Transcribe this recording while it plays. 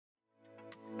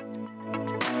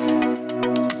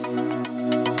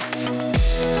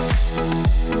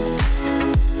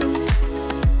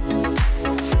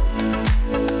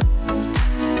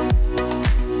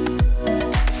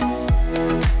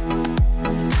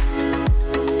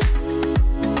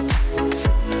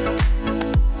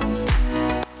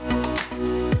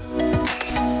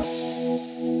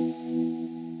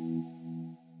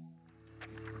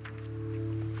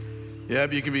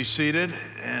Yep, you can be seated.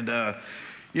 And,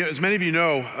 as many of you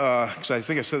know, because I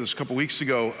think I said this a couple weeks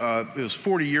ago, it was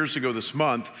 40 years ago this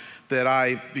month that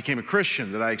I became a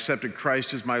Christian, that I accepted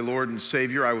Christ as my Lord and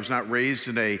Savior. I was not raised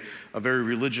in a very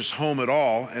religious home at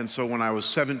all. And so when I was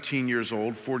 17 years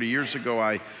old, 40 years ago,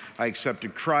 I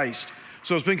accepted Christ.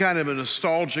 So it's been kind of a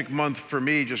nostalgic month for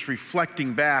me, just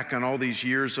reflecting back on all these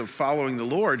years of following the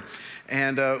Lord.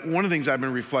 And one of the things I've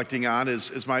been reflecting on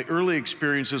is my early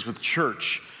experiences with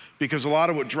church. Because a lot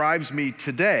of what drives me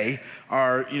today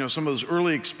are, some of those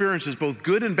early experiences, both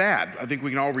good and bad. I think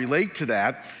we can all relate to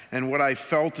that. And what I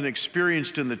felt and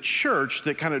experienced in the church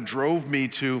that kind of drove me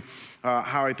to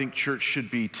how I think church should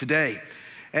be today.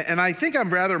 And I think I'm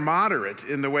rather moderate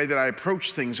in the way that I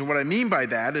approach things. And what I mean by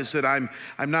that is that I'm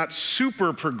not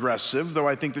super progressive, though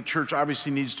I think the church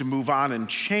obviously needs to move on and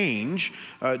change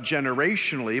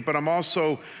generationally. But I'm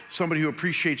also somebody who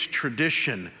appreciates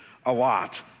tradition a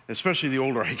lot, especially the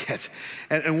older I get.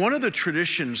 And one of the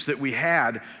traditions that we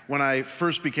had when I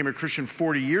first became a Christian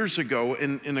 40 years ago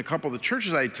in a couple of the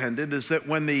churches I attended is that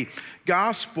when the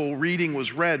gospel reading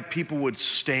was read, people would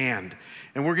stand.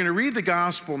 And we're going to read the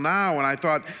gospel now, and I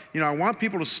thought, I want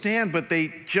people to stand, but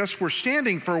they just were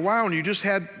standing for a while, and you just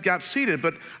got seated,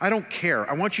 but I don't care.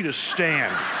 I want you to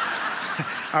stand.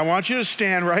 I want you to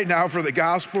stand right now for the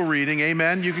gospel reading.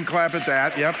 Amen. You can clap at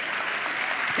that. Yep.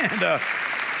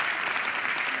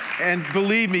 And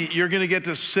believe me, you're going to get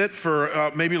to sit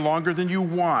for maybe longer than you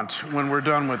want when we're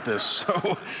done with this.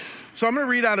 So I'm going to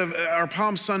read out of our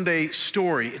Palm Sunday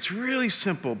story. It's really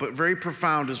simple, but very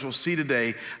profound, as we'll see today.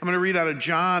 I'm going to read out of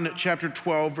John chapter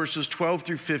 12, verses 12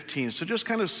 through 15. So just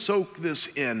kind of soak this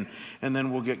in, and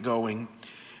then we'll get going.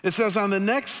 It says, on the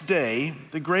next day,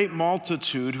 the great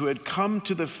multitude who had come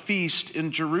to the feast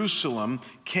in Jerusalem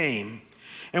came.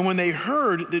 And when they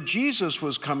heard that Jesus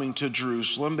was coming to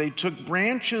Jerusalem, they took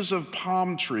branches of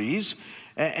palm trees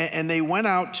and they went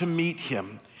out to meet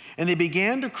him. And they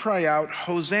began to cry out,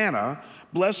 Hosanna,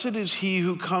 blessed is he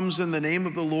who comes in the name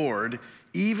of the Lord,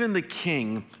 even the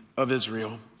King of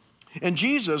Israel. And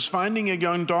Jesus, finding a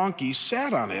young donkey,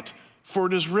 sat on it, for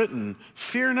it is written,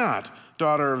 fear not,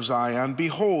 daughter of Zion,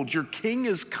 behold, your king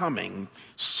is coming,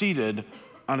 seated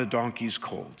on a donkey's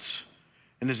colt.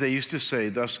 And as they used to say,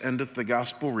 thus endeth the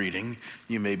gospel reading,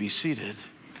 you may be seated.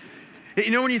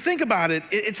 When you think about it,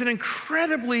 it's an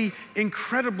incredibly,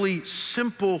 incredibly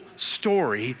simple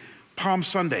story, Palm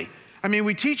Sunday. I mean,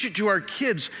 we teach it to our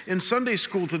kids in Sunday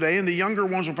school today, and the younger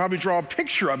ones will probably draw a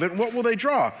picture of it. And what will they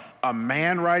draw? A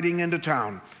man riding into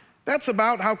town. That's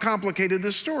about how complicated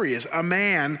this story is. A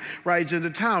man rides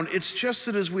into town. It's just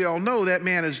that, as we all know, that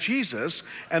man is Jesus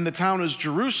and the town is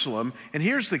Jerusalem. And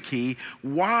here's the key.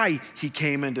 Why he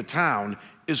came into town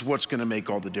is what's going to make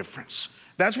all the difference.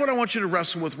 That's what I want you to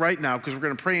wrestle with right now, because we're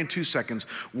going to pray in 2 seconds.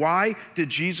 Why did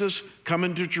Jesus come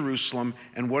into Jerusalem,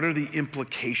 and what are the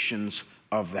implications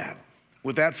of that?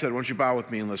 With that said, why don't you bow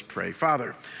with me and let's pray.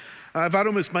 Father, if I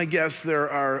don't miss my guess,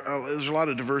 there's a lot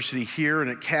of diversity here and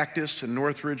at Cactus and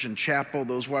Northridge and Chapel,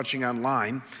 those watching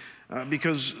online,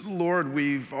 because, Lord,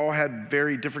 we've all had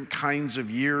very different kinds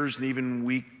of years and even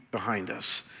week behind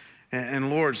us. And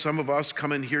Lord, some of us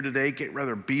come in here today, get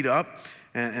rather beat up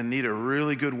and need a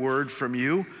really good word from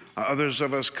you. Others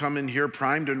of us come in here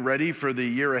primed and ready for the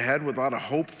year ahead with a lot of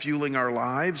hope fueling our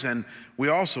lives, and we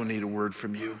also need a word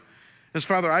from you. And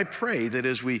Father, I pray that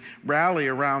as we rally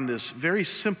around this very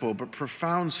simple but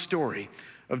profound story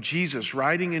of Jesus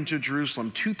riding into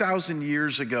Jerusalem 2,000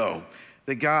 years ago,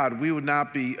 that God, we would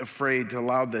not be afraid to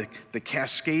allow the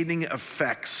cascading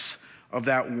effects of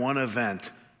that one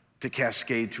event to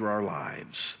cascade through our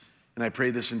lives. And I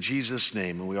pray this in Jesus'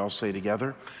 name, and we all say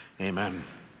together, amen.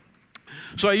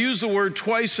 So I use the word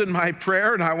twice in my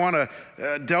prayer, and I want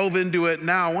to delve into it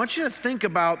now. I want you to think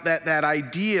about that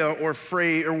idea or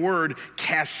phrase or word,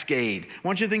 cascade. I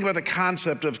want you to think about the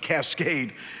concept of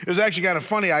cascade. It was actually kind of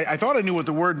funny. I thought I knew what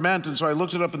the word meant, and so I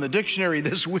looked it up in the dictionary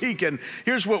this week, and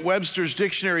here's what Webster's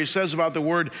dictionary says about the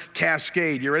word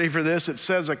cascade. You ready for this? It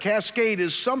says, a cascade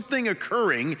is something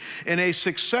occurring in a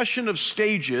succession of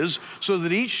stages so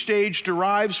that each stage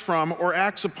derives from or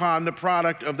acts upon the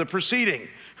product of the preceding.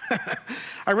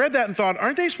 I read that and thought,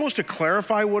 aren't they supposed to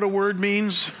clarify what a word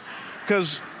means?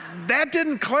 Because that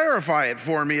didn't clarify it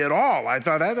for me at all. I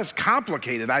thought, that's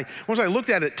complicated. Once I looked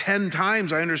at it 10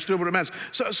 times, I understood what it meant.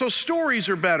 So stories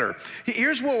are better.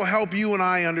 Here's what will help you and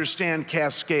I understand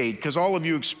cascade, because all of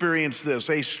you experience this.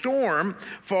 A storm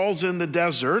falls in the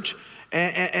desert,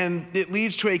 and it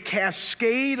leads to a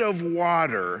cascade of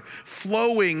water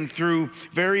flowing through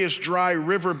various dry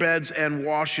riverbeds and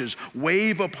washes,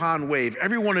 wave upon wave.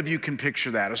 Every one of you can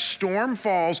picture that. A storm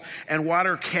falls and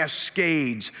water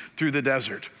cascades through the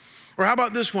desert. Or how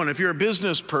about this one? If you're a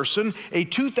business person, a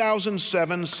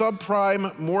 2007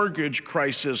 subprime mortgage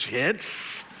crisis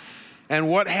hits. And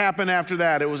what happened after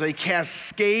that? It was a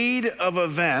cascade of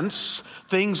events,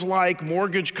 things like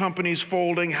mortgage companies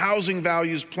folding, housing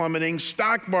values plummeting,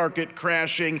 stock market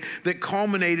crashing, that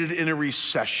culminated in a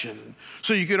recession.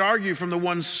 So you could argue from the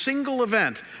one single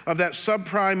event of that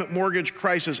subprime mortgage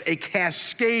crisis, a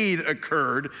cascade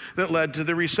occurred that led to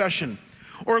the recession.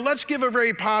 Or let's give a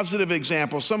very positive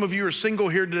example. Some of you are single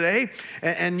here today,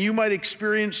 and you might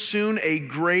experience soon a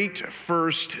great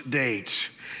first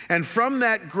date. And from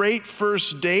that great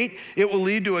first date, it will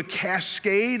lead to a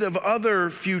cascade of other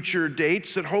future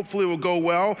dates that hopefully will go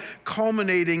well,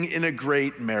 culminating in a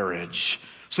great marriage.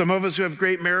 Some of us who have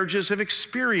great marriages have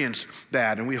experienced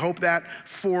that, and we hope that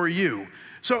for you.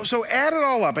 So add it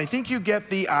all up. I think you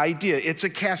get the idea. It's a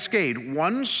cascade.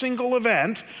 One single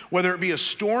event, whether it be a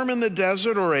storm in the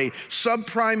desert or a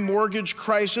subprime mortgage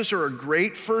crisis or a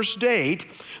great first date,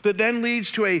 that then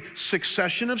leads to a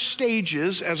succession of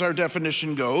stages, as our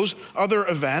definition goes, other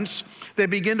events that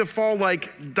begin to fall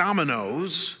like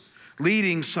dominoes,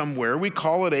 leading somewhere. We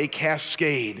call it a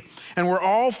cascade. And we're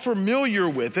all familiar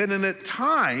with it, and at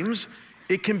times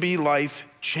it can be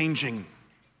life-changing.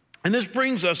 And this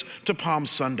brings us to Palm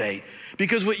Sunday,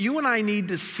 because what you and I need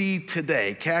to see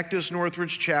today, Cactus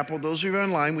Northridge Chapel, those of you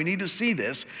online, we need to see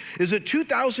this, is that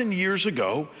 2,000 years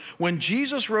ago, when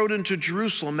Jesus rode into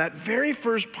Jerusalem, that very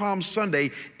first Palm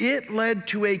Sunday, it led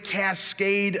to a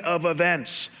cascade of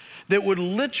events that would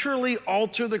literally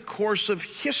alter the course of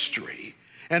history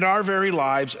and our very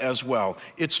lives as well.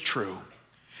 It's true.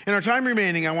 In our time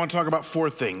remaining, I want to talk about four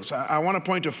things. I want to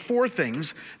point to four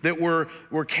things that were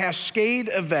cascade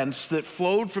events that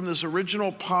flowed from this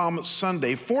original Palm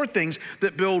Sunday. Four things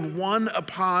that build one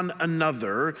upon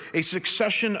another, a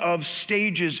succession of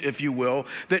stages, if you will,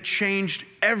 that changed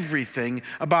everything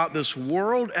about this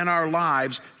world and our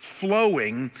lives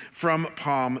flowing from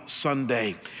Palm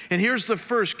Sunday. And here's the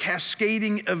first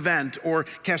cascading event or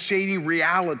cascading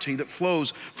reality that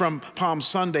flows from Palm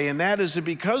Sunday, and that is that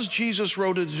because Jesus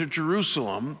rode into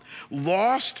Jerusalem,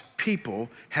 lost people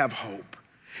have hope.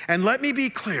 And let me be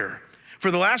clear,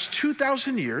 for the last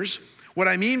 2,000 years, what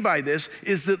I mean by this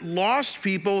is that lost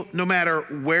people, no matter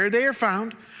where they are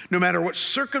found, no matter what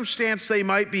circumstance they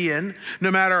might be in,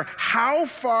 no matter how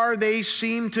far they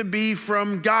seem to be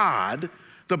from God,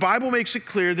 the Bible makes it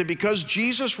clear that because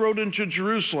Jesus rode into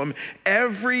Jerusalem,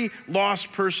 every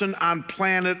lost person on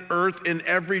planet Earth in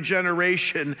every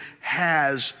generation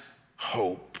has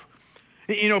hope.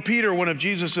 You know, Peter, one of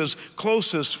Jesus's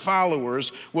closest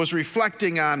followers, was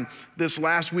reflecting on this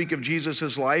last week of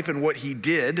Jesus's life and what he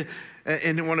did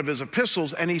in one of his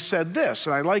epistles, and he said this,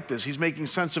 and I like this. He's making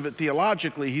sense of it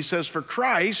theologically. He says, "For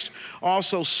Christ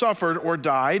also suffered or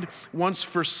died once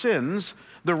for sins,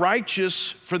 the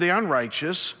righteous for the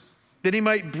unrighteous, that he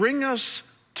might bring us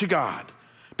to God,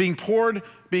 being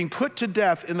put to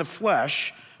death in the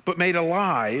flesh, but made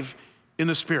alive in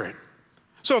the Spirit."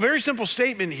 So a very simple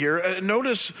statement here.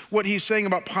 Notice what he's saying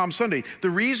about Palm Sunday.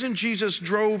 The reason Jesus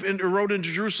rode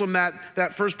into Jerusalem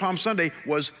that first Palm Sunday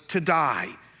was to die.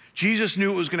 Jesus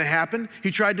knew it was going to happen.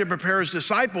 He tried to prepare his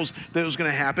disciples that it was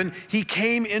going to happen. He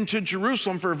came into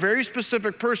Jerusalem for a very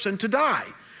specific person to die.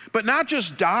 But not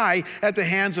just die at the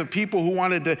hands of people who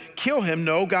wanted to kill him.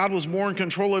 No, God was more in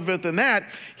control of it than that.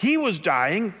 He was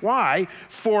dying. Why?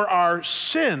 For our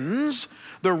sins,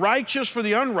 the righteous for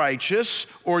the unrighteous,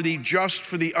 or the just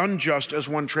for the unjust, as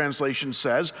one translation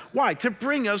says. Why? To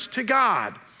bring us to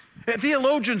God.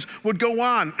 Theologians would go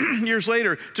on years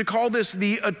later to call this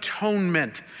the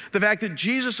atonement. The fact that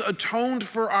Jesus atoned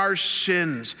for our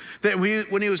sins, that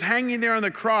when he was hanging there on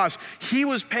the cross, he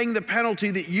was paying the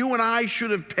penalty that you and I should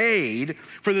have paid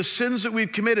for the sins that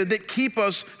we've committed that keep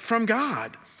us from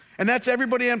God. And that's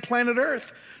everybody on planet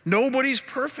Earth. Nobody's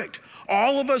perfect.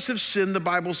 All of us have sinned, the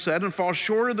Bible said, and fall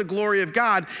short of the glory of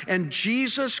God, and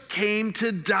Jesus came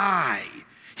to die.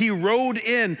 He rode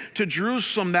in to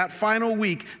Jerusalem that final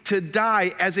week to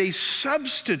die as a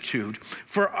substitute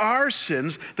for our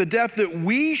sins, the death that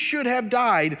we should have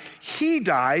died. He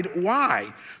died.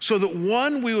 Why? So that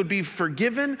one, we would be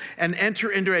forgiven and enter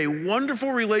into a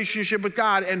wonderful relationship with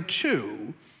God, and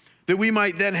two, that we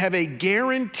might then have a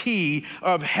guarantee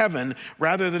of heaven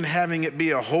rather than having it be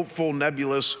a hopeful,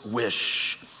 nebulous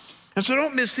wish. And so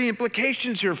don't miss the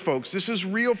implications here, folks. This is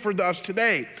real for us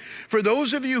today. For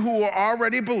those of you who are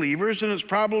already believers, and it's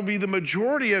probably the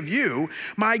majority of you,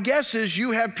 my guess is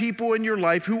you have people in your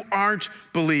life who aren't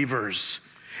believers.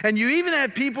 And you even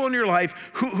have people in your life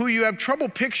who you have trouble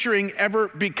picturing ever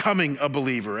becoming a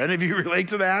believer. Any of you relate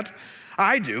to that?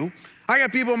 I do. I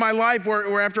got people in my life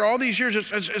where after all these years,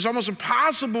 it's almost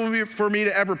impossible for me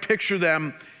to ever picture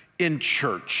them in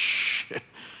church.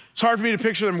 It's hard for me to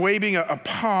picture them waving a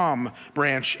palm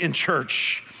branch in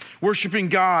church, worshiping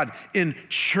God in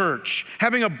church,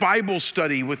 having a Bible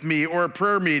study with me or a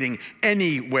prayer meeting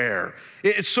anywhere.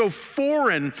 It's so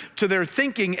foreign to their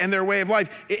thinking and their way of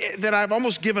life that I've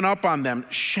almost given up on them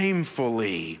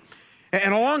shamefully.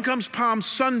 And along comes Palm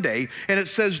Sunday, and it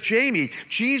says, Jamie,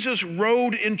 Jesus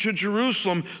rode into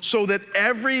Jerusalem so that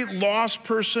every lost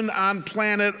person on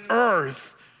planet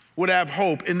Earth would have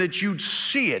hope and that you'd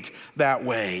see it that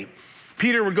way.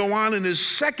 Peter would go on in his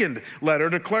second letter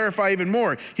to clarify even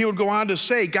more. He would go on to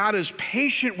say, God is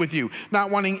patient with you, not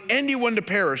wanting anyone to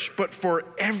perish, but for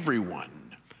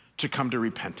everyone to come to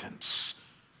repentance.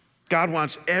 God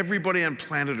wants everybody on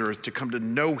planet Earth to come to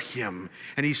know him,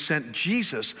 and he sent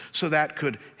Jesus so that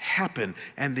could happen.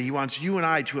 And he wants you and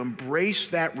I to embrace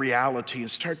that reality and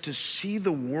start to see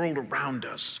the world around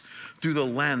us through the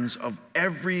lens of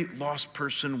every lost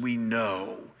person we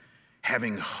know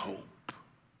having hope.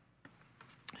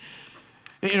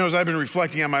 You know, as I've been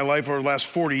reflecting on my life over the last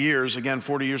 40 years, again,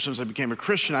 40 years since I became a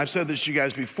Christian, I've said this to you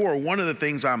guys before. One of the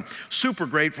things I'm super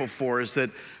grateful for is that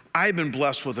I've been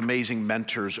blessed with amazing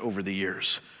mentors over the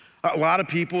years. A lot of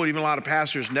people, even a lot of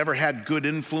pastors, never had good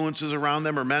influences around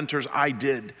them or mentors. I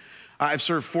did. I've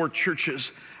served 4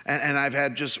 churches, and I've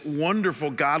had just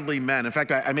wonderful, godly men. In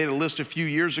fact, I made a list a few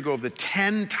years ago of the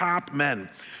 10 top men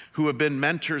who have been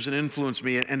mentors and influenced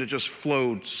me, and it just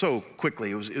flowed so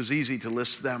quickly. It was easy to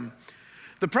list them.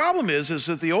 The problem is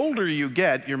that the older you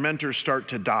get, your mentors start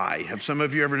to die. Have some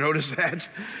of you ever noticed that?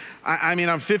 I mean,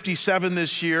 I'm 57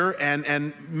 this year,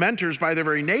 and mentors by their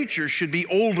very nature should be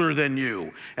older than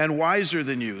you and wiser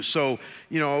than you. So,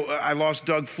 you know, I lost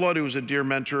Doug Flood, who was a dear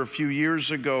mentor a few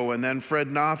years ago, and then Fred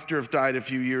Nothdurft died a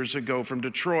few years ago from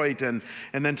Detroit, and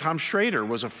then Tom Schrader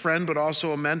was a friend but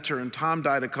also a mentor, and Tom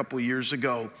died a couple years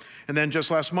ago. And then just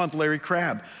last month, Larry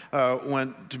Crabb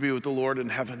went to be with the Lord in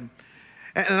heaven.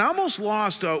 And I almost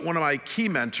lost one of my key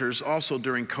mentors also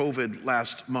during COVID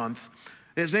last month.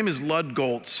 His name is Lud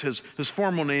Goltz. His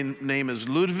formal name is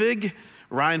Ludwig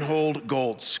Reinhold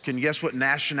Goltz. Can you guess what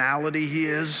nationality he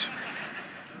is?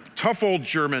 Tough old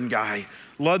German guy.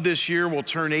 Lud this year will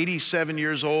turn 87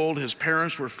 years old. His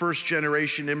parents were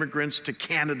first-generation immigrants to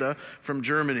Canada from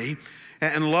Germany.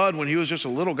 And Lud, when he was just a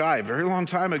little guy, a very long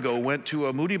time ago, went to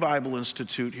a Moody Bible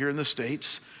Institute here in the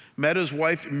States, met his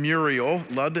wife Muriel,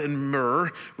 Lud and Mur,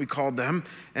 we called them,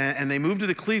 and they moved to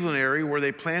the Cleveland area where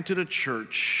they planted a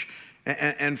church.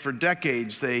 And for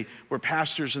decades, they were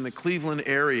pastors in the Cleveland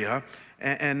area,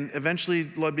 and eventually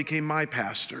Lud became my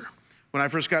pastor. When I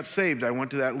first got saved, I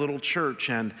went to that little church,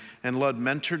 and Lud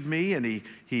mentored me, and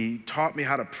he taught me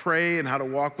how to pray and how to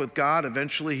walk with God.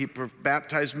 Eventually, he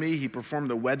baptized me. He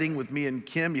performed the wedding with me and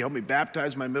Kim. He helped me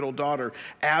baptize my middle daughter,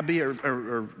 Abby,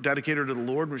 or dedicate her to the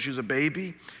Lord when she was a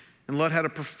baby. And Lud had a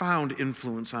profound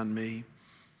influence on me.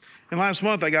 And last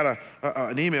month, I got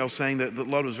an email saying that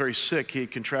Lud was very sick. He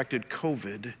had contracted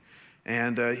COVID,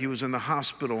 and he was in the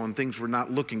hospital, and things were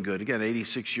not looking good. Again,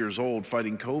 86 years old,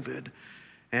 fighting COVID.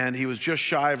 And he was just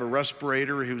shy of a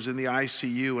respirator. He was in the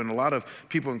ICU, and a lot of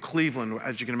people in Cleveland,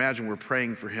 as you can imagine, were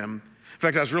praying for him. In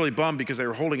fact, I was really bummed because they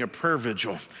were holding a prayer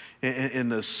vigil in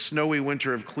the snowy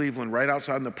winter of Cleveland right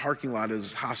outside in the parking lot of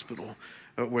his hospital,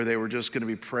 where they were just going to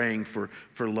be praying for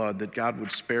Lud, that God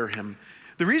would spare him.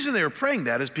 The reason they were praying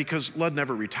that is because Lud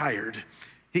never retired.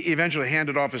 He eventually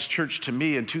handed off his church to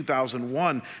me in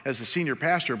 2001 as the senior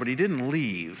pastor, but he didn't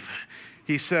leave.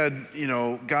 He said, you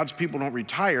know, God's people don't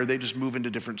retire, they just move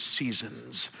into different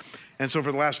seasons. And so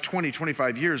for the last 20,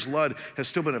 25 years, Lud has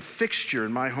still been a fixture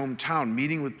in my hometown,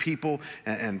 meeting with people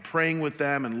and praying with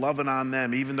them and loving on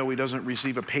them, even though he doesn't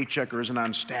receive a paycheck or isn't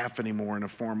on staff anymore in a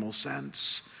formal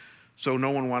sense. So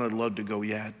no one wanted Lud to go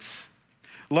yet.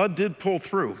 Lud did pull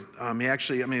through. He's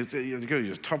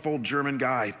a tough old German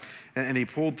guy, and he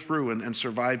pulled through and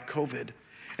survived COVID.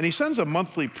 And he sends a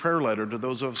monthly prayer letter to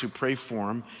those of us who pray for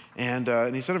him.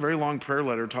 And he sent a very long prayer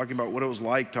letter talking about what it was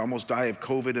like to almost die of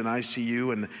COVID in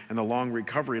ICU and the long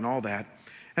recovery and all that.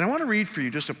 And I want to read for you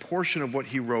just a portion of what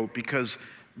he wrote, because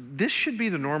this should be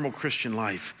the normal Christian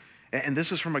life. And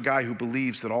this is from a guy who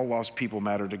believes that all lost people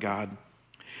matter to God.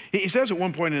 He says at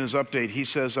one point in his update, he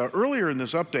says, earlier in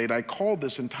this update, I called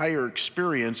this entire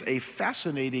experience a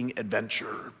fascinating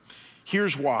adventure.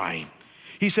 Here's why.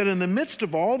 He said, in the midst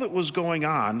of all that was going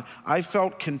on, I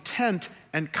felt content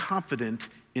and confident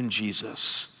in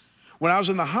Jesus. When I was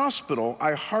in the hospital,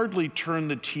 I hardly turned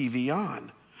the TV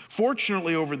on.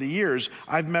 Fortunately, over the years,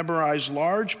 I've memorized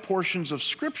large portions of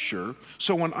Scripture,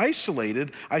 so when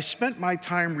isolated, I spent my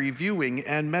time reviewing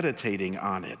and meditating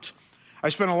on it. I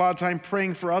spent a lot of time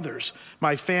praying for others,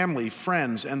 my family,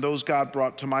 friends, and those God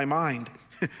brought to my mind.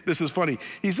 This is funny.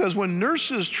 He says, when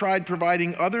nurses tried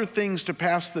providing other things to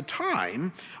pass the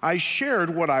time, I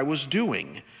shared what I was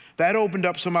doing. That opened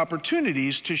up some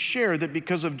opportunities to share that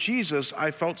because of Jesus, I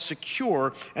felt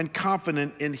secure and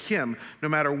confident in him, no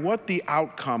matter what the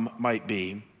outcome might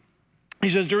be. He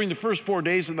says, during the first 4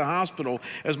 days in the hospital,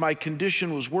 as my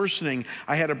condition was worsening,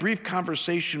 I had a brief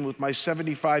conversation with my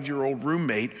 75-year-old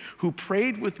roommate who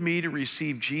prayed with me to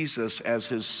receive Jesus as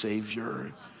his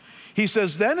Savior. He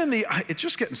says, it's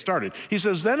just getting started. He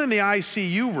says, then in the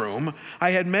ICU room, I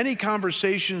had many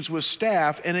conversations with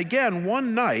staff, and again,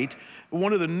 one night,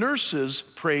 one of the nurses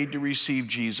prayed to receive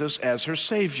Jesus as her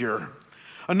Savior.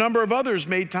 A number of others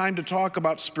made time to talk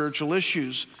about spiritual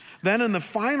issues. Then in the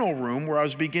final room, where I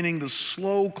was beginning the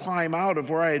slow climb out of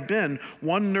where I had been,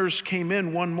 one nurse came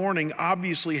in one morning,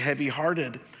 obviously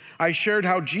heavy-hearted. I shared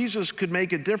how Jesus could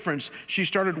make a difference. She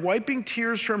started wiping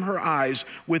tears from her eyes.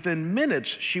 Within minutes,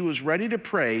 she was ready to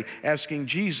pray, asking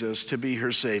Jesus to be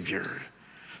her Savior.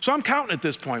 So I'm counting at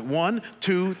this point. 1,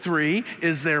 2, 3.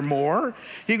 Is there more?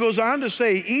 He goes on to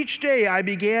say, each day I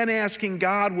began asking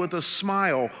God with a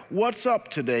smile, what's up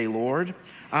today, Lord?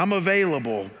 I'm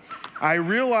available. I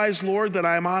realize, Lord, that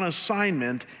I'm on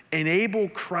assignment. Enable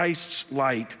Christ's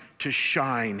light to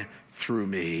shine through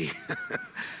me.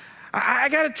 I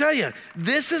got to tell you,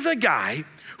 this is a guy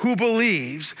who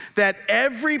believes that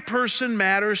every person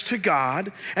matters to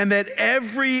God and that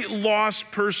every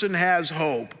lost person has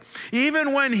hope.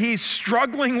 Even when he's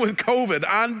struggling with COVID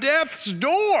on death's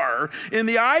door in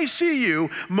the ICU,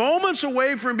 moments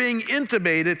away from being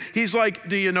intubated, he's like,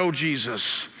 do you know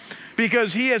Jesus?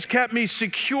 Because he has kept me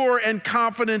secure and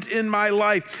confident in my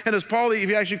life. And as Paul, if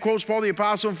he actually quotes Paul the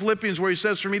Apostle in Philippians, where he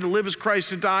says, for me to live is Christ,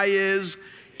 to die is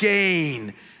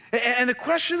gain. And the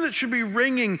question that should be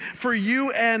ringing for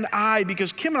you and I,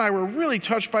 because Kim and I were really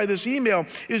touched by this email,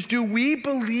 is do we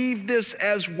believe this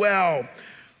as well?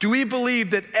 Do we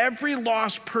believe that every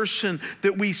lost person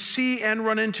that we see and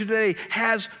run into today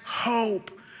has hope,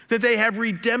 that they have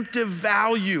redemptive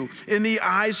value in the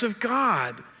eyes of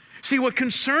God? See, what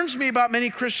concerns me about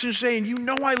many Christians saying, you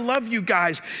know I love you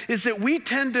guys, is that we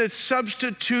tend to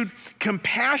substitute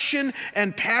compassion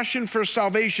and passion for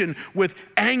salvation with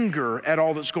anger at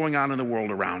all that's going on in the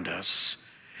world around us.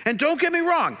 And don't get me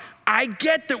wrong, I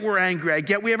get that we're angry. I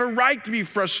get we have a right to be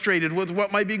frustrated with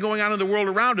what might be going on in the world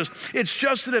around us. It's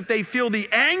just that if they feel the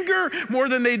anger more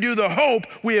than they do the hope,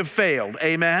 we have failed.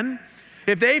 Amen?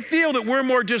 If they feel that we're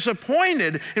more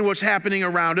disappointed in what's happening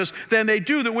around us than they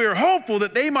do that we're hopeful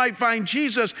that they might find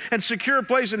Jesus and secure a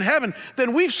place in heaven,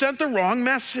 then we've sent the wrong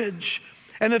message.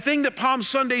 And the thing that Palm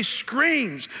Sunday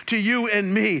screams to you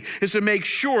and me is to make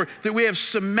sure that we have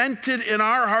cemented in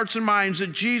our hearts and minds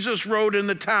that Jesus rode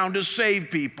into town to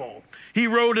save people. He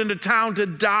rode into town to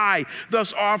die,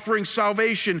 thus offering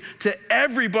salvation to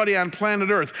everybody on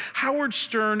planet Earth, Howard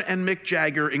Stern and Mick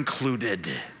Jagger included.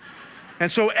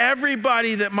 And so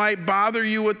everybody that might bother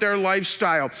you with their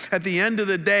lifestyle, at the end of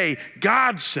the day,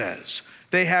 God says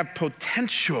they have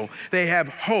potential, they have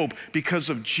hope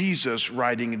because of Jesus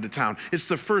riding into town. It's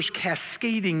the first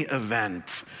cascading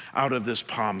event out of this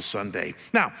Palm Sunday.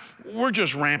 Now, we're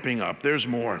just ramping up. There's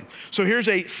more. So here's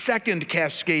a second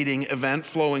cascading event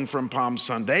flowing from Palm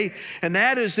Sunday, and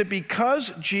that is that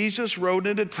because Jesus rode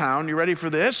into town, you ready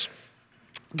for this?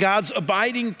 God's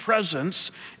abiding presence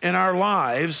in our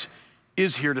lives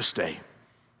is here to stay.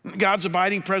 God's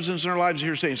abiding presence in our lives is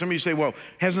here to stay. And some of you say, well,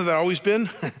 hasn't that always been?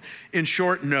 In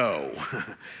short, no.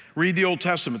 Read the Old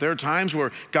Testament. There are times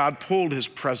where God pulled his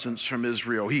presence from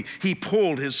Israel. He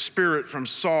pulled his spirit from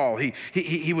Saul.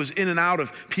 He was in and out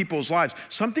of people's lives.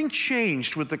 Something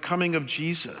changed with the coming of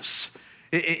Jesus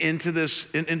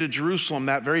into Jerusalem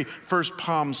that very first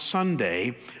Palm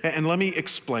Sunday. And let me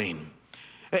explain.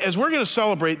 As we're going to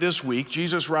celebrate this week,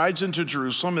 Jesus rides into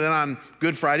Jerusalem, and then on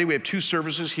Good Friday, we have 2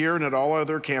 services here and at all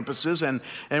other campuses, and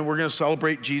we're going to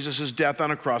celebrate Jesus' death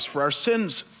on a cross for our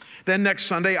sins. Then next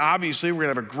Sunday, obviously, we're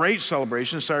going to have a great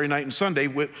celebration, Saturday night and Sunday,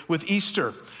 with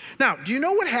Easter. Now, do you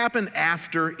know what happened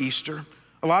after Easter?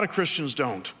 A lot of Christians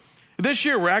don't. This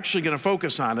year, we're actually going to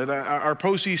focus on it. Our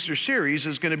post-Easter series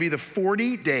is going to be the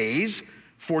 40 days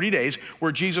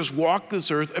where Jesus walked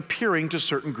this earth appearing to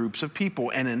certain groups of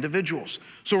people and individuals.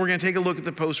 So we're going to take a look at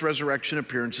the post-resurrection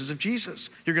appearances of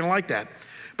Jesus. You're going to like that.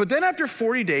 But then after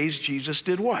 40 days, Jesus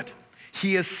did what?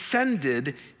 He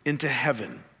ascended into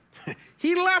heaven.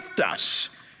 He left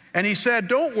us. And he said,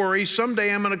 don't worry,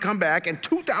 someday I'm going to come back. And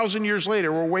 2,000 years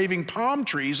later, we're waving palm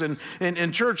trees in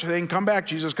church saying, come back,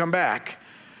 Jesus, come back.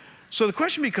 So the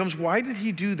question becomes, why did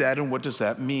he do that and what does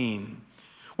that mean?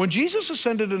 When Jesus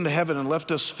ascended into heaven and left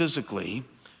us physically,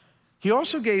 he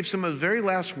also gave some of his very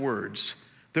last words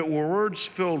that were words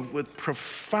filled with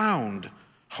profound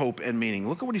hope and meaning.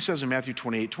 Look at what he says in Matthew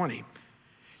 28:20.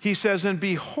 He says, "And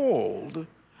behold,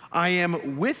 I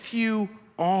am with you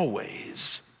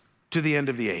always to the end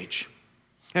of the age.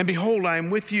 And behold, I am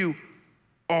with you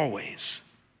always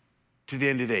to the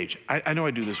end of the age." I know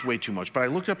I do this way too much, but I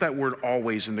looked up that word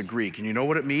always in the Greek, and you know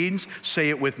what it means? Say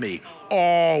it with me.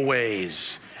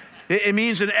 Always. It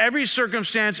means in every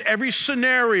circumstance, every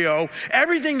scenario,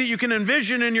 everything that you can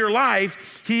envision in your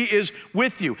life, he is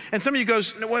with you. And some of you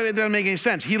goes, "No, it doesn't make any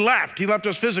sense. He left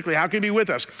us physically. How can he be with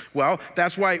us?" Well,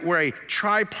 that's why where a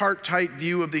tripartite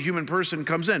view of the human person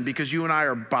comes in, because you and I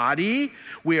are body,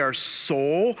 we are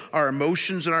soul, our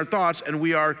emotions and our thoughts, and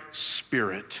we are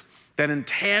spirit, that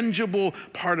intangible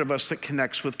part of us that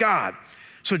connects with God.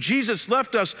 So Jesus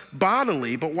left us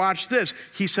bodily, but watch this.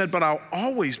 He said, "But I'll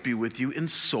always be with you in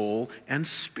soul and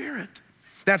spirit."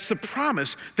 That's the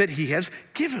promise that he has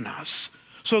given us.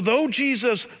 So though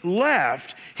Jesus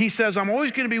left, he says, "I'm always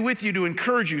going to be with you to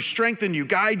encourage you, strengthen you,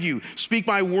 guide you, speak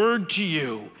my word to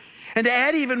you." And to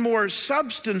add even more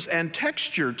substance and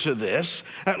texture to this,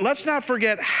 let's not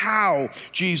forget how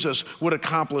Jesus would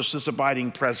accomplish this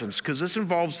abiding presence, because this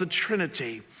involves the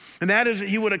Trinity. And that is that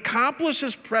he would accomplish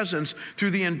his presence through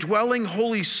the indwelling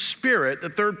Holy Spirit, the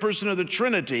third person of the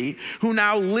Trinity, who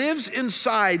now lives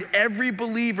inside every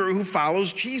believer who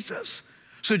follows Jesus.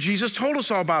 So Jesus told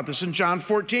us all about this in John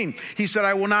 14. He said,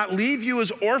 "I will not leave you as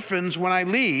orphans when I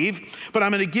leave, but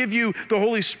I'm going to give you the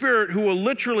Holy Spirit who will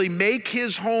literally make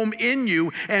his home in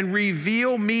you and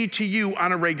reveal me to you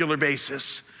on a regular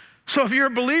basis." So if you're a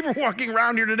believer walking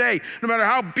around here today, no matter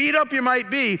how beat up you might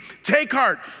be, take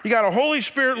heart. You got a Holy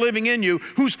Spirit living in you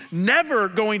who's never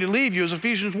going to leave you. As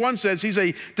Ephesians 1 says, he's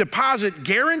a deposit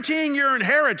guaranteeing your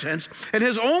inheritance, and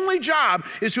his only job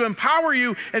is to empower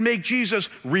you and make Jesus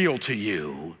real to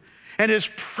you. And his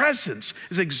presence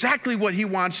is exactly what he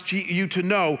wants you to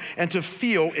know and to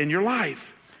feel in your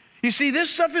life. You see, this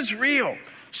stuff is real.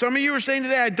 Some of you are saying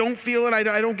today, "I don't feel it, I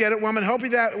don't get it." Well, I'm going to help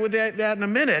you with that in a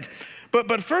minute.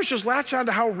 But first, just latch on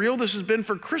to how real this has been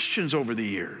for Christians over the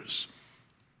years.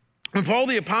 When Paul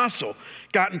the Apostle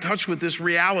got in touch with this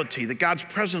reality that God's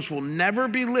presence will never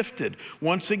be lifted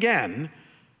once again,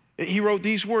 he wrote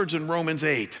these words in Romans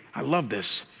 8. I love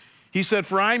this. He said,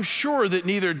 "For I'm sure that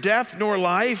neither death nor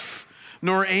life,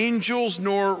 nor angels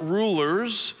nor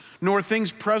rulers, nor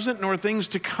things present nor things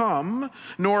to come,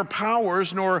 nor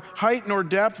powers, nor height nor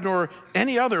depth, nor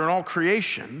any other in all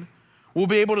creation will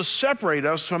be able to separate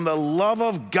us from the love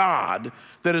of God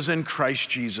that is in Christ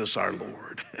Jesus our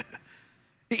Lord."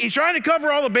 He's trying to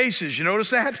cover all the bases. You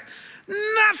notice that?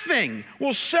 Nothing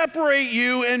will separate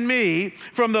you and me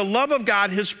from the love of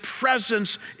God, his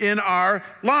presence in our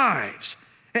lives.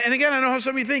 And again, I know how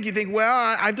some of you think. You think, "Well,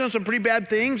 I've done some pretty bad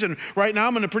things, and right now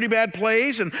I'm in a pretty bad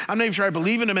place, and I'm not even sure I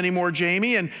believe in him anymore,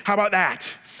 Jamie, and how about that?"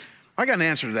 I got an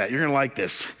answer to that. You're going to like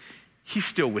this. He's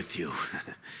still with you.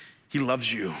 He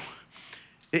loves you.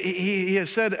 He has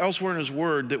said elsewhere in his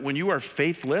word that when you are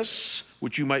faithless,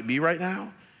 which you might be right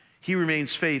now, he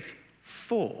remains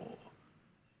faithful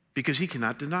because he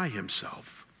cannot deny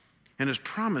himself. And his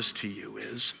promise to you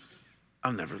is,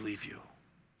 "I'll never leave you."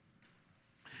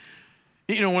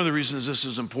 You know, one of the reasons this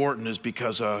is important is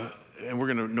because, and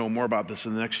we're going to know more about this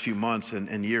in the next few months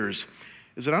and years,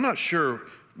 is that I'm not sure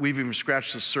we've even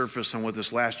scratched the surface on what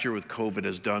this last year with COVID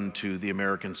has done to the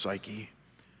American psyche.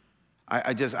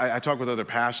 I talk with other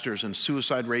pastors, and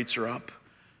suicide rates are up,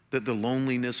 that the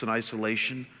loneliness and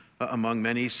isolation among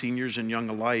many seniors and young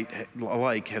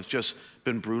alike has just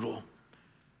been brutal.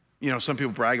 You know, some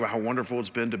people brag about how wonderful it's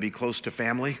been to be close to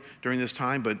family during this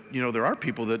time, but you know, there are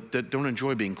people that don't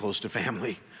enjoy being close to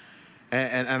family.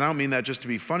 And I don't mean that just to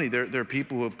be funny. There are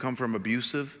people who have come from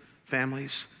abusive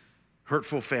families,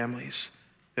 hurtful families.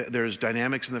 There's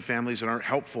dynamics in the families that aren't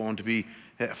helpful, and to be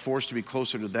forced to be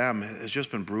closer to them has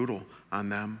just been brutal on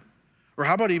them. Or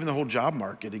how about even the whole job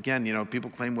market? Again, you know,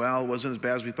 people claim, "Well, it wasn't as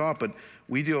bad as we thought," but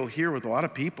we deal here with a lot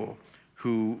of people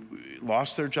who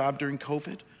lost their job during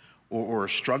COVID or are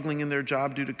struggling in their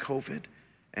job due to COVID.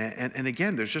 And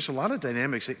again, there's just a lot of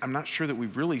dynamics that I'm not sure that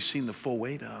we've really seen the full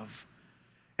weight of.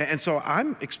 And so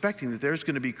I'm expecting that there's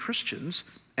going to be Christians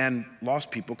and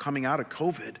lost people coming out of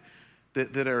COVID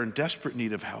that are in desperate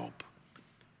need of help.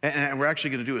 And we're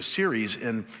actually going to do a series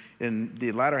in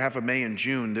the latter half of May and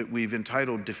June that we've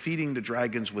entitled "Defeating the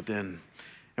Dragons Within."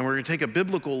 And we're going to take a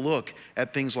biblical look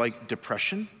at things like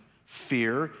depression,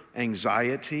 fear,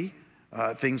 anxiety,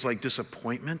 things like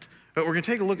disappointment, But we're going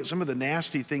to take a look at some of the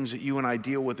nasty things that you and I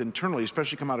deal with internally,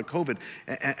 especially come out of COVID,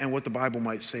 and what the Bible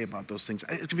might say about those things.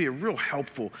 It's going to be a real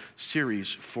helpful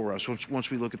series for us once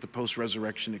we look at the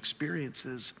post-resurrection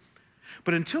experiences.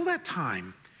 But until that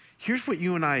time, here's what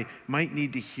you and I might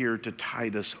need to hear to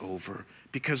tide us over,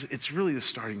 because it's really the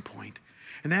starting point.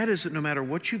 And that is that no matter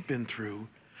what you've been through,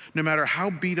 no matter how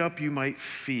beat up you might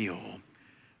feel,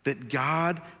 that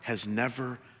God has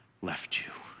never left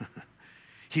you.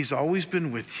 He's always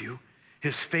been with you.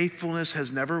 His faithfulness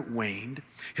has never waned.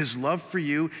 His love for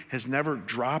you has never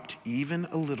dropped even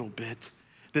a little bit.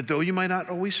 That though you might not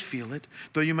always feel it,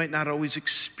 though you might not always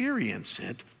experience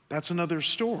it, that's another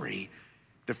story.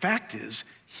 The fact is,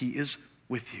 he is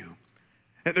with you.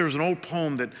 There was an old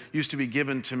poem that used to be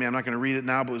given to me. I'm not going to read it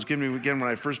now, but it was given to me again when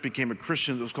I first became a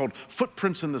Christian. It was called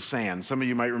Footprints in the Sand. Some of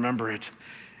you might remember it.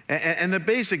 And the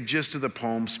basic gist of the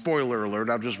poem, spoiler alert,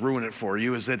 I'll just ruin it for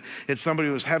you, is that it's somebody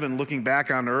who was heaven looking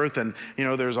back on earth, and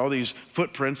there's all these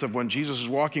footprints of when Jesus was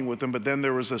walking with them, but then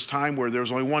there was this time where there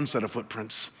was only one set of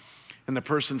footprints. And the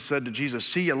person said to Jesus,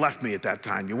 "See, you left me at that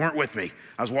time. You weren't with me.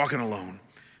 I was walking alone."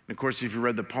 And of course, if you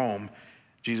read the poem,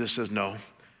 Jesus says, "No,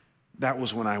 that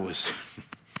was when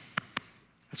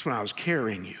that's when I was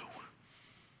carrying you.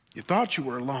 You thought you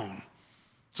were alone.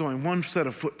 There's only one set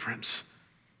of footprints.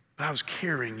 But I was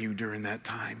carrying you during that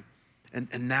time. And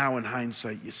now in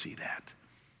hindsight, you see that."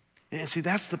 And see,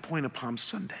 that's the point of Palm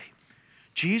Sunday.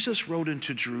 Jesus rode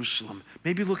into Jerusalem.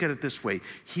 Maybe look at it this way.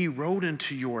 He rode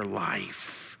into your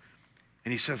life.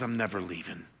 And he says, "I'm never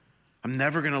leaving. I'm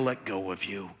never going to let go of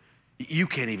you. You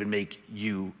can't even make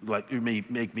me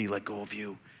let go of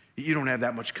you. You don't have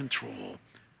that much control.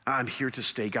 I'm here to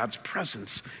stay." God's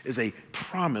presence is a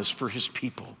promise for his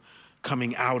people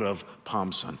coming out of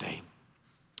Palm Sunday.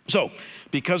 So,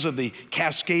 because of the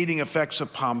cascading effects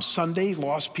of Palm Sunday,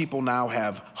 lost people now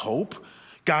have hope.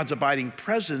 God's abiding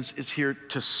presence is here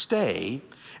to stay.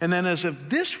 And then, as if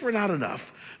this were not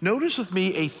enough, notice with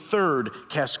me a third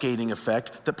cascading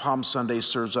effect that Palm Sunday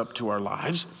serves up to our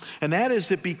lives. And that is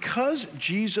that because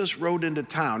Jesus rode into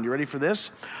town, you ready for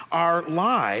this? Our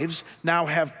lives now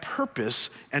have purpose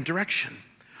and direction.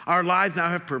 Our lives now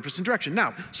have purpose and direction.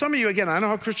 Now, some of you, again, I know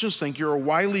how Christians think. You're a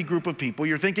wily group of people.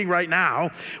 You're thinking right now,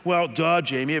 well, duh,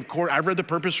 Jamie, of course, I've read The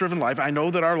Purpose-Driven Life. I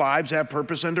know that our lives have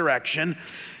purpose and direction.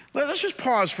 Let's just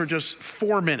pause for just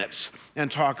 4 minutes and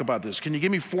talk about this. Can you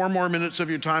give me 4 more minutes of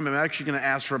your time? I'm actually going to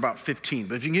ask for about 15,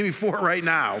 but if you can give me 4 right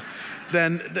now,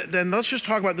 then let's just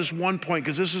talk about this one point,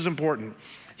 because this is important.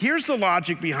 Here's the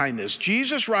logic behind this.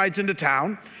 Jesus rides into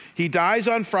town. He dies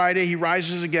on Friday. He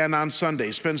rises again on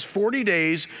Sunday, spends 40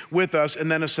 days with us,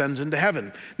 and then ascends into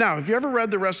heaven. Now, have you ever read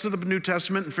the rest of the New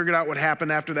Testament and figured out what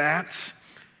happened after that?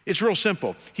 It's real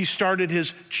simple. He started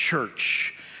his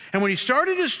church. And when he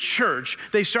started his church,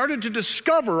 they started to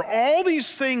discover all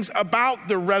these things about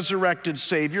the resurrected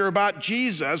Savior, about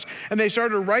Jesus, and they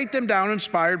started to write them down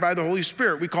inspired by the Holy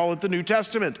Spirit. We call it the New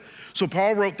Testament. So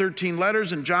Paul wrote 13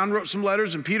 letters, and John wrote some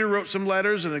letters, and Peter wrote some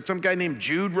letters, and some guy named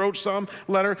Jude wrote some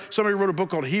letter. Somebody wrote a book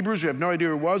called Hebrews. We have no idea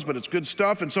who it was, but it's good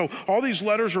stuff. And so all these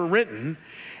letters are written,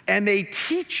 and they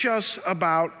teach us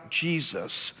about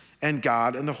Jesus and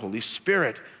God and the Holy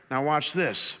Spirit. Now watch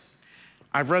this.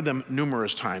 I've read them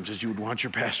numerous times, as you would want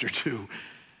your pastor to.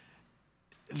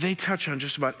 They touch on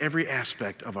just about every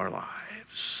aspect of our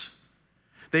lives.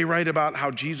 They write about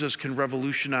how Jesus can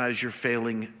revolutionize your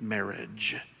failing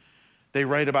marriage. They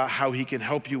write about how he can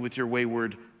help you with your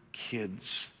wayward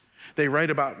kids. They write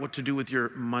about what to do with your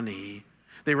money.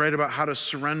 They write about how to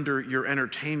surrender your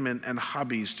entertainment and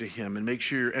hobbies to him and make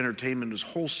sure your entertainment is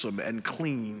wholesome and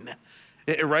clean.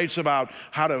 It writes about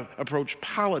how to approach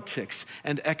politics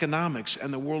and economics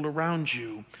and the world around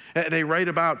you. They write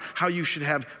about how you should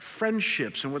have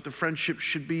friendships and what the friendships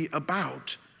should be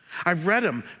about. I've read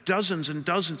them dozens and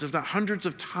dozens, if not hundreds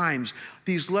of times.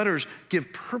 These letters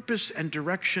give purpose and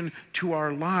direction to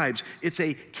our lives. It's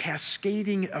a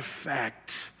cascading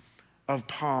effect of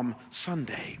Palm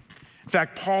Sunday. In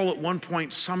fact, Paul at one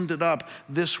point summed it up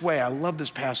this way. I love this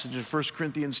passage in 1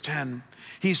 Corinthians 10.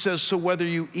 He says, "So whether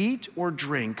you eat or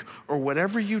drink or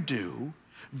whatever you do,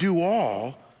 do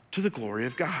all to the glory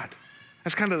of God."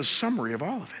 That's kind of the summary of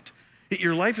all of it.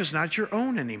 Your life is not your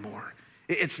own anymore.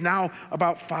 It's now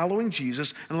about following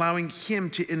Jesus and allowing him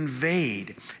to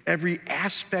invade every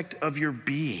aspect of your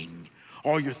being,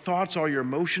 all your thoughts, all your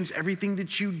emotions, everything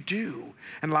that you do,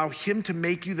 and allow him to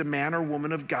make you the man or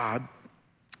woman of God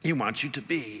he wants you to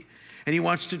be. And he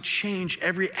wants to change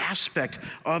every aspect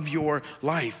of your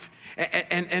life.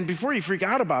 And before you freak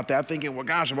out about that, thinking, well,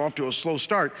 gosh, I'm off to a slow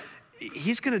start,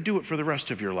 he's going to do it for the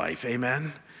rest of your life,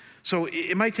 amen? So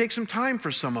it might take some time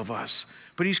for some of us,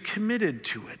 but he's committed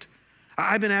to it.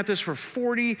 I've been at this for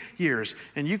 40 years,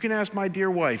 and you can ask my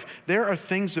dear wife, there are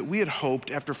things that we had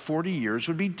hoped after 40 years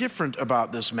would be different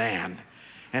about this man,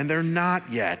 and they're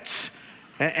not yet.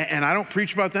 And I don't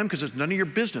preach about them because it's none of your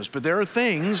business, but there are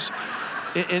things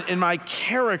in my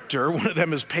character, one of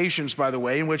them is patience, by the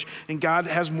way, and God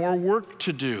has more work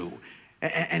to do.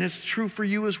 And it's true for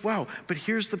you as well. But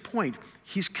here's the point.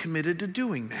 He's committed to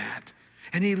doing that.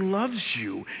 And he loves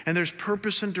you, and there's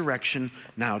purpose and direction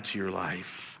now to your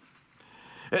life.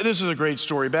 This is a great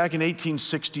story. Back in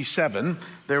 1867,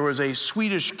 there was a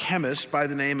Swedish chemist by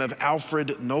the name of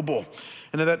Alfred Nobel.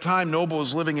 And at that time, Nobel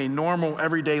was living a normal,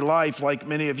 everyday life like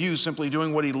many of you, simply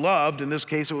doing what he loved. In this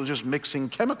case, it was just mixing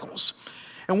chemicals.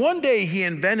 And one day, he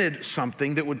invented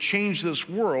something that would change this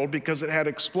world because it had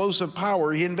explosive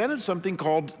power. He invented something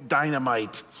called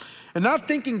dynamite. And not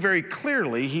thinking very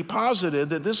clearly, he posited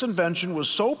that this invention was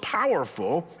so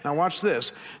powerful, now watch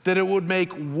this, that it would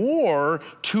make war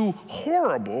too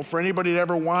horrible for anybody to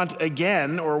ever want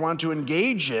again or want to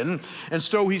engage in. And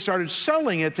so he started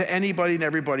selling it to anybody and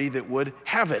everybody that would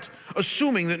have it,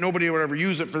 assuming that nobody would ever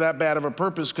use it for that bad of a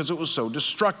purpose because it was so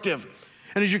destructive.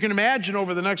 And as you can imagine,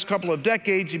 over the next couple of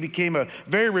decades, he became a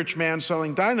very rich man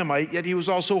selling dynamite, yet he was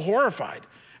also horrified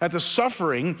at the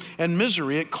suffering and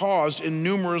misery it caused in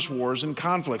numerous wars and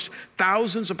conflicts.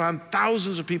 Thousands upon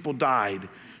thousands of people died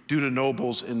due to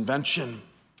Nobel's invention.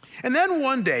 And then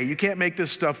one day, you can't make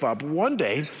this stuff up, one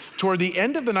day, toward the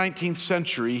end of the 19th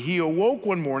century, he awoke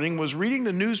one morning, was reading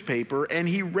the newspaper, and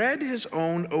he read his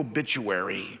own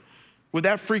obituary. Would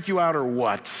that freak you out or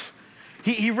what?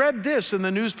 He read this in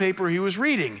the newspaper he was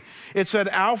reading. It said,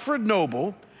 Alfred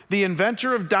Nobel, the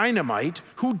inventor of dynamite,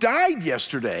 who died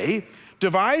yesterday,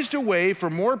 devised a way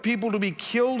for more people to be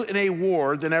killed in a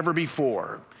war than ever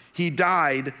before. He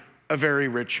died a very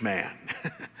rich man.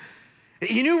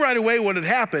 He knew right away what had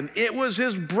happened. It was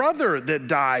his brother that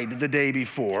died the day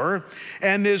before,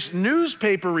 and this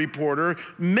newspaper reporter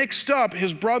mixed up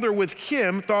his brother with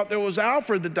him, thought that it was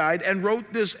Alfred that died, and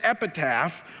wrote this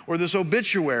epitaph or this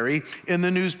obituary in the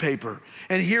newspaper.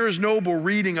 And here is Nobel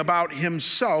reading about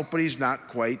himself, but he's not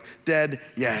quite dead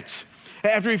yet.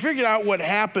 After he figured out what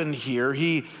happened here,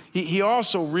 he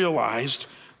also realized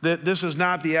that this is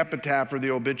not the epitaph or the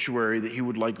obituary that he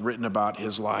would like written about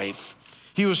his life.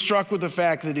 He was struck with the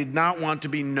fact that he did not want to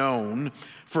be known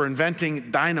for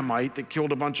inventing dynamite that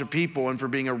killed a bunch of people and for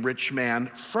being a rich man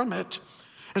from it.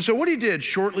 And so what he did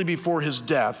shortly before his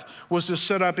death was to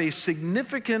set up a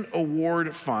significant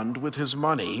award fund with his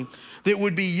money that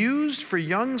would be used for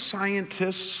young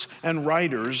scientists and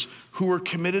writers who were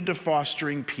committed to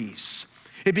fostering peace.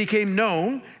 It became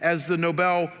known as the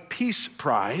Nobel Peace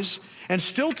Prize, and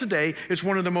still today, it's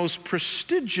one of the most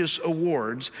prestigious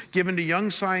awards given to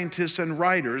young scientists and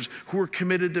writers who are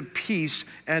committed to peace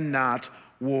and not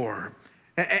war.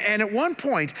 And at one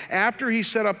point, after he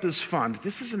set up this fund,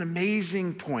 this is an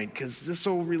amazing point because this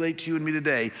will relate to you and me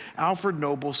today. Alfred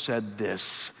Nobel said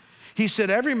this. He said,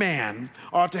 every man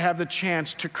ought to have the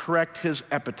chance to correct his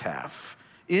epitaph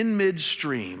in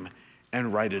midstream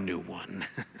and write a new one.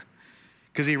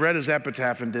 Because he read his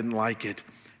epitaph and didn't like it.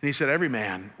 And he said every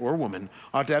man or woman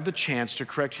ought to have the chance to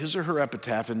correct his or her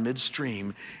epitaph in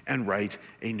midstream and write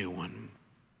a new one.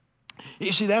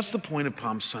 You see, that's the point of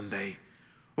Palm Sunday.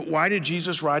 But why did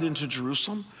Jesus ride into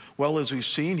Jerusalem? Well, as we've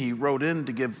seen, he rode in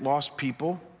to give lost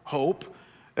people hope.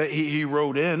 He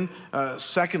rode in,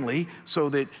 secondly, so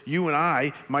that you and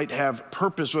I might have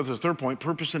purpose, with the third point,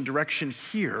 purpose and direction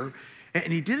here.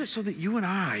 And he did it so that you and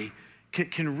I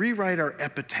can rewrite our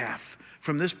epitaph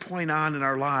from this point on in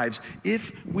our lives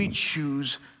if we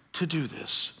choose to do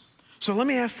this. So let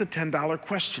me ask the $10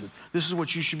 question. This is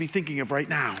what you should be thinking of right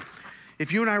now.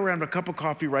 If you and I were having a cup of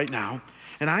coffee right now,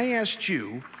 and I asked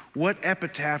you what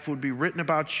epitaph would be written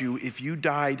about you if you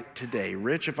died today.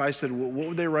 Rich, if I said, well, what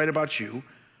would they write about you?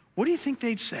 What do you think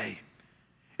they'd say?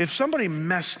 If somebody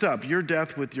messed up your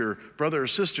death with your brother or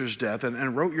sister's death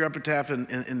and wrote your epitaph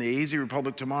in the AZ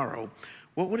Republic tomorrow,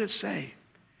 what would it say?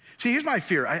 See, here's my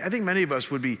fear. I think many of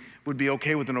us would be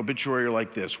okay with an obituary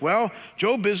like this. Well,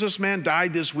 Joe businessman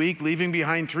died this week, leaving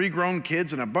behind 3 grown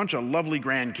kids and a bunch of lovely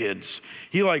grandkids.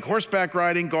 He liked horseback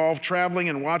riding, golf, traveling,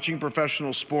 and watching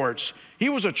professional sports. He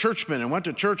was a churchman and went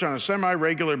to church on a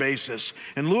semi-regular basis.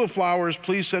 In lieu of flowers,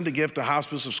 please send a gift to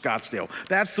Hospice of Scottsdale.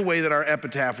 That's the way that our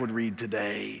epitaph would read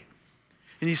today.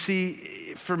 And you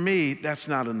see, for me, that's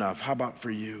not enough. How about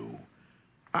for you?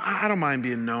 I don't mind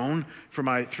being known for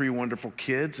my 3 wonderful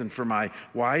kids and for my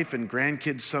wife and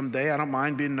grandkids someday. I don't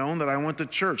mind being known that I went to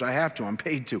church. I have to, I'm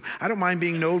paid to. I don't mind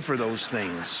being known for those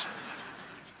things.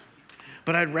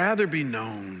 But I'd rather be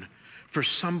known for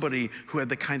somebody who had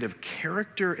the kind of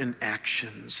character and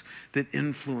actions that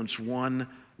influence one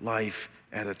life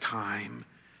at a time.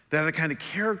 That had the kind of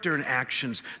character and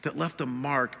actions that left a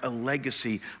mark, a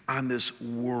legacy on this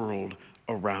world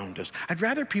around us. I'd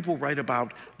rather people write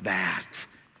about that.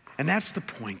 And that's the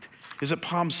point, is that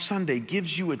Palm Sunday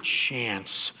gives you a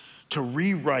chance to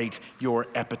rewrite your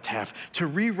epitaph, to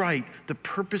rewrite the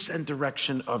purpose and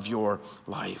direction of your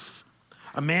life.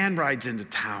 A man rides into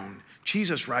town.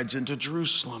 Jesus rides into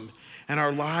Jerusalem. And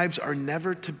our lives are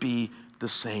never to be the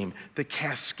same. The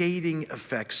cascading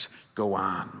effects go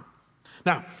on.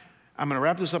 Now, I'm going to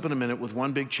wrap this up in a minute with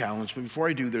one big challenge, but before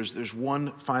I do, there's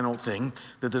one final thing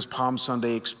that this Palm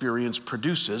Sunday experience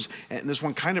produces, and this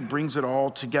one kind of brings it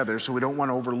all together, so we don't want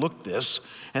to overlook this,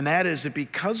 and that is that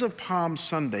because of Palm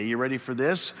Sunday, you ready for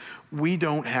this? We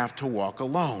don't have to walk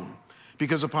alone.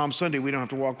 Because of Palm Sunday, we don't have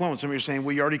to walk alone. Some of you are saying,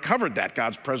 well, you already covered that.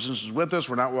 God's presence is with us.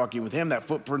 We're not walking with him. That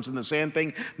footprints in the sand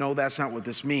thing. No, that's not what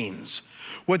this means.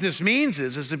 What this means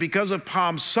is that because of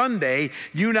Palm Sunday,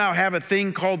 you now have a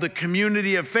thing called the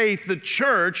community of faith, the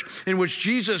church, in which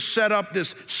Jesus set up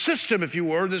this system, if you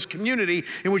were, this community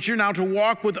in which you're now to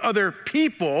walk with other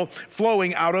people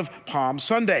flowing out of Palm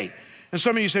Sunday. And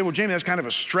some of you say, well, Jamie, that's kind of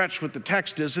a stretch with the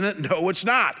text, isn't it? No, it's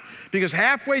not. Because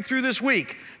halfway through this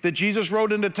week that Jesus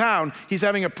rode into town, he's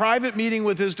having a private meeting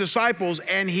with his disciples,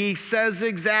 and he says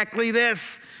exactly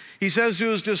this. He says to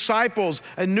his disciples,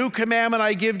 a new commandment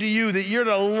I give to you, that you're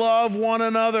to love one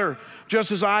another.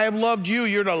 Just as I have loved you,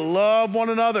 you're to love one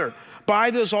another. By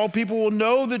this, all people will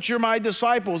know that you're my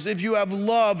disciples, if you have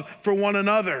love for one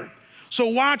another. So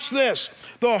watch this.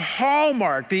 The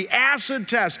hallmark, the acid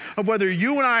test of whether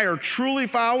you and I are truly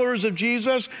followers of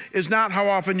Jesus is not how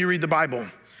often you read the Bible.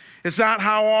 It's not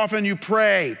how often you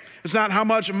pray. It's not how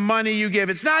much money you give.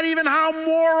 It's not even how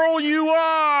moral you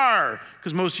are,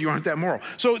 because most of you aren't that moral.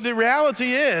 So the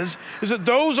reality is that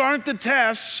those aren't the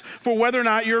tests for whether or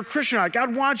not you're a Christian or not.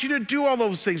 God wants you to do all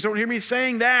those things. Don't hear me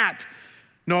saying that.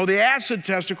 No, the acid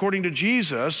test, according to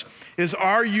Jesus, is,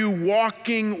 are you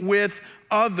walking with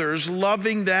others,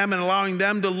 loving them and allowing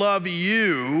them to love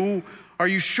you? Are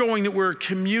you showing that we're a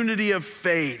community of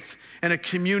faith and a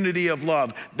community of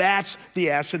love? That's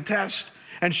the acid test.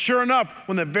 And sure enough,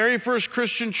 when the very first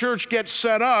Christian church gets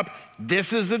set up,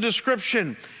 this is the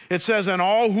description. It says, and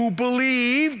all who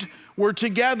believed were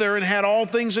together and had all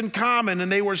things in common,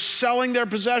 and they were selling their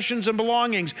possessions and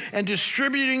belongings and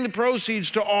distributing the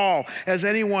proceeds to all as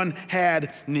anyone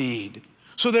had need.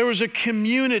 So there was a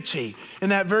community in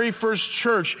that very first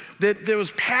church that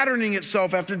was patterning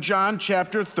itself after John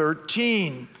chapter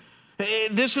 13.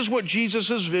 This is what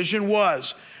Jesus' vision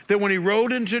was, that when he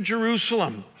rode into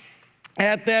Jerusalem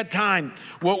at that time,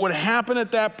 what would happen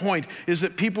at that point is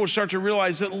that people would start to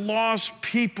realize that lost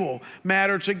people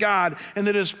matter to God, and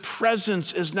that his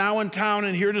presence is now in town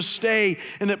and here to stay,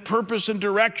 and that purpose and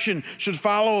direction should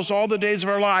follow us all the days of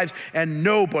our lives, and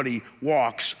nobody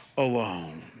walks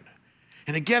alone.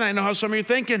 And again, I know how some of you are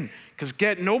thinking, because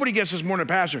nobody gets this more than a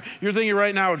pastor. You're thinking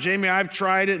right now, Jamie, I've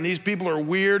tried it, and these people are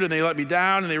weird, and they let me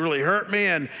down, and they really hurt me,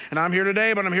 and I'm here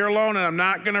today, but I'm here alone, and I'm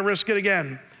not going to risk it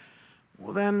again.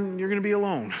 Well, then you're going to be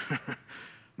alone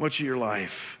much of your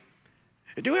life.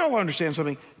 Do we all understand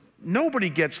something? Nobody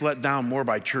gets let down more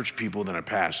by church people than a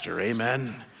pastor,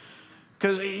 amen?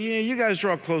 Because you guys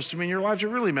draw close to me and your lives are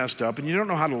really messed up and you don't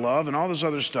know how to love and all this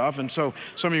other stuff. And so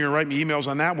some of you are going to write me emails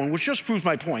on that one, which just proves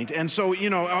my point. And so,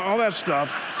 all that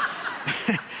stuff.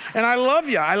 And I love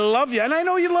you. And I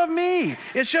know you love me.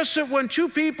 It's just that when two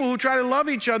people who try to love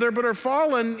each other but are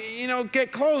fallen,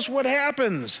 get close, what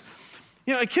happens?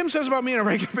 Kim says about me on a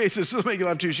regular basis, this will make you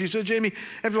laugh too. She said, Jamie,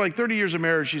 after like 30 years of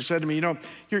marriage, she said to me,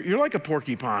 you're like a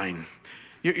porcupine.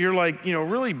 You're like,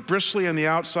 really bristly on the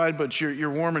outside, but you're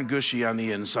warm and gushy on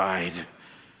the inside.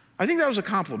 I think that was a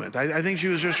compliment. I think she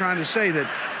was just trying to say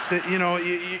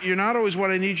that you're not always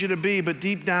what I need you to be, but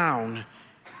deep down,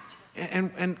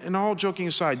 and all joking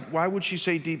aside, why would she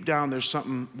say deep down there's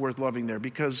something worth loving there?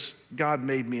 Because God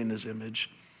made me in his image,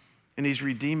 and he's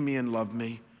redeemed me and loved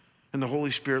me, and the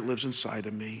Holy Spirit lives inside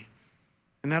of me.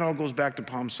 And that all goes back to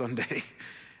Palm Sunday.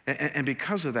 And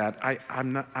because of that,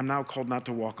 I'm now called not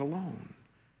to walk alone.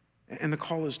 And the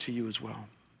call is to you as well.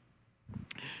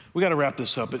 We got to wrap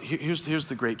this up, but here's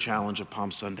the great challenge of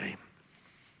Palm Sunday.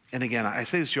 And again, I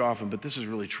say this to you often, but this is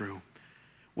really true.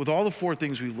 With all the four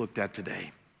things we've looked at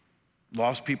today,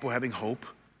 lost people having hope,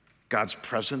 God's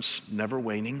presence never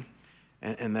waning,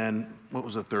 and then, what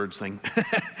was the third thing?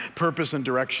 Purpose and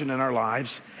direction in our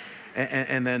lives,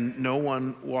 and then no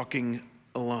one walking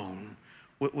alone.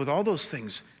 With all those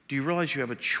things, do you realize you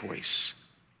have a choice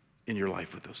in your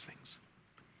life with those things?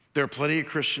 There are plenty of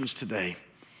Christians today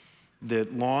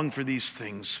that long for these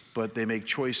things, but they make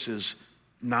choices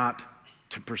not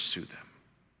to pursue them.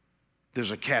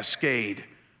 There's a cascade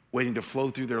waiting to flow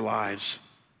through their lives,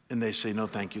 and they say, no,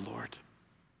 thank you, Lord.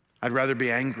 I'd rather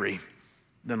be angry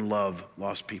than love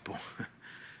lost people.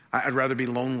 I'd rather be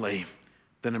lonely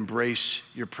than embrace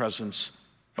your presence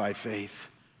by faith.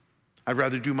 I'd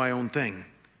rather do my own thing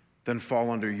than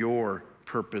fall under your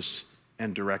purpose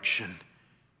and direction.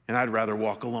 And I'd rather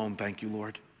walk alone, thank you,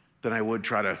 Lord, than I would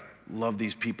try to love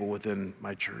these people within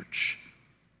my church.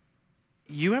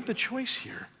 You have the choice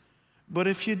here. But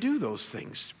if you do those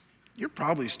things, you're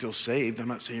probably still saved. I'm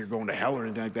not saying you're going to hell or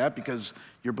anything like that, because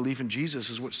your belief in Jesus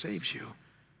is what saves you.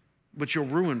 But you'll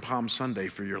ruin Palm Sunday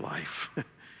for your life. You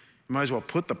might as well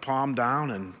put the palm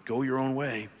down and go your own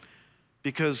way,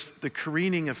 because the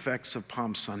careening effects of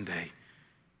Palm Sunday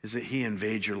is that he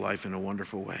invades your life in a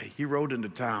wonderful way. He rode into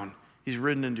town. He's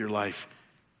ridden into your life,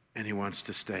 and he wants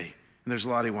to stay. And there's a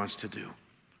lot he wants to do.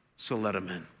 So let him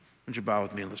in. Would you bow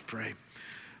with me and let's pray.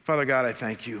 Father God, I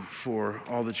thank you for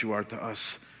all that you are to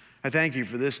us. I thank you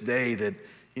for this day that,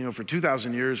 for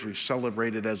 2,000 years we've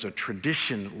celebrated as a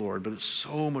tradition, Lord, but it's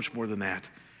so much more than that.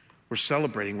 We're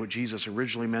celebrating what Jesus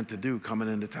originally meant to do coming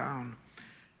into town.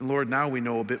 And Lord, now we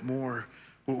know a bit more.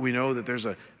 We know that there's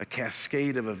a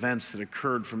cascade of events that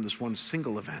occurred from this one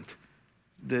single event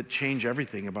that change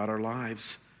everything about our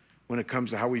lives when it comes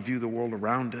to how we view the world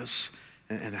around us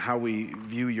and how we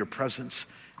view your presence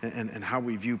and how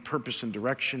we view purpose and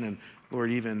direction, and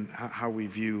Lord, even how we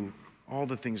view all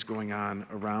the things going on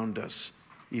around us,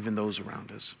 even those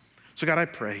around us. So God, I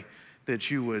pray that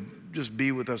you would just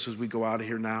be with us as we go out of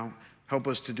here now. Help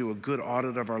us to do a good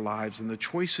audit of our lives, and the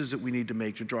choices that we need to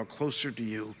make to draw closer to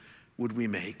you would we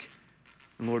make.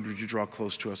 And Lord, would you draw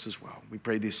close to us as well? We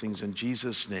pray these things in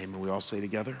Jesus' name, and we all say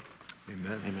together,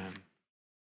 amen. Amen.